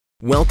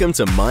Welcome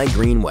to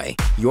MyGreenway,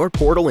 your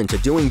portal into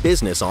doing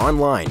business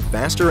online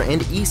faster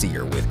and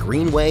easier with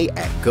Greenway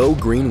at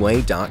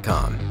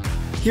GoGreenway.com.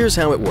 Here's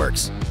how it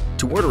works.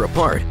 To order a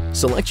part,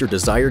 select your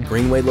desired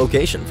Greenway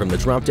location from the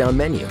drop-down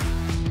menu.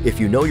 If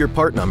you know your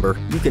part number,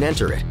 you can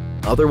enter it.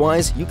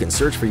 Otherwise, you can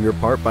search for your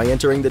part by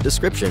entering the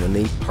description in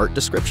the part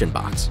description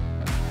box.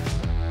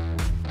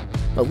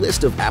 A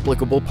list of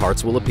applicable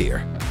parts will appear.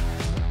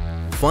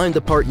 Find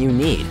the part you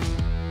need,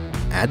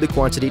 add the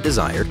quantity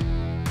desired,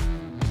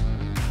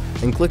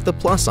 and click the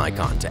plus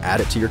icon to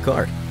add it to your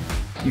cart.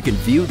 You can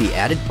view the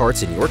added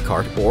parts in your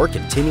cart or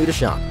continue to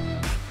shop.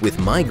 With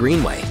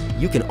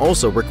MyGreenway, you can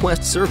also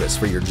request service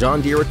for your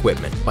John Deere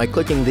equipment by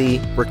clicking the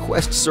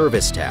Request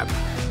Service tab.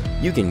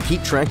 You can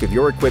keep track of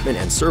your equipment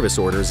and service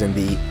orders in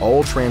the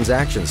All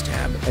Transactions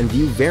tab and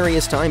view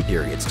various time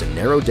periods to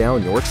narrow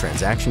down your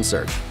transaction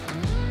search.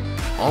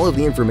 All of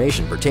the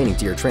information pertaining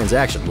to your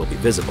transaction will be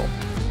visible.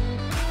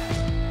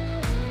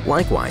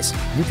 Likewise,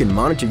 you can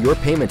monitor your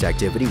payment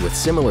activity with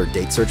similar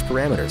date search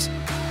parameters.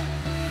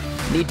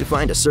 Need to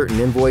find a certain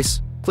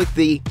invoice? Click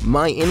the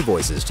My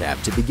Invoices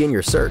tab to begin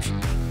your search.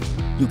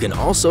 You can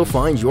also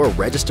find your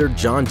registered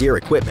John Deere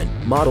equipment,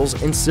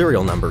 models, and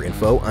serial number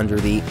info under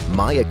the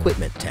My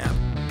Equipment tab.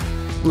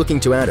 Looking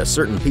to add a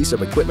certain piece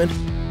of equipment?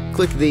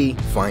 Click the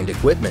Find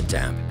Equipment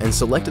tab and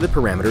select the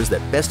parameters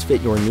that best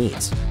fit your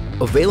needs.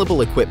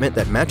 Available equipment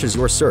that matches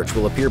your search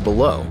will appear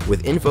below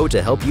with info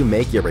to help you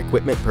make your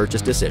equipment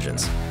purchase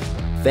decisions.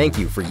 Thank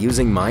you for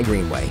using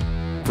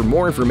MyGreenway. For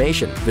more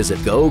information, visit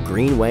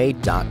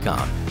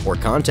GoGreenway.com or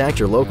contact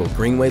your local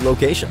Greenway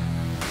location.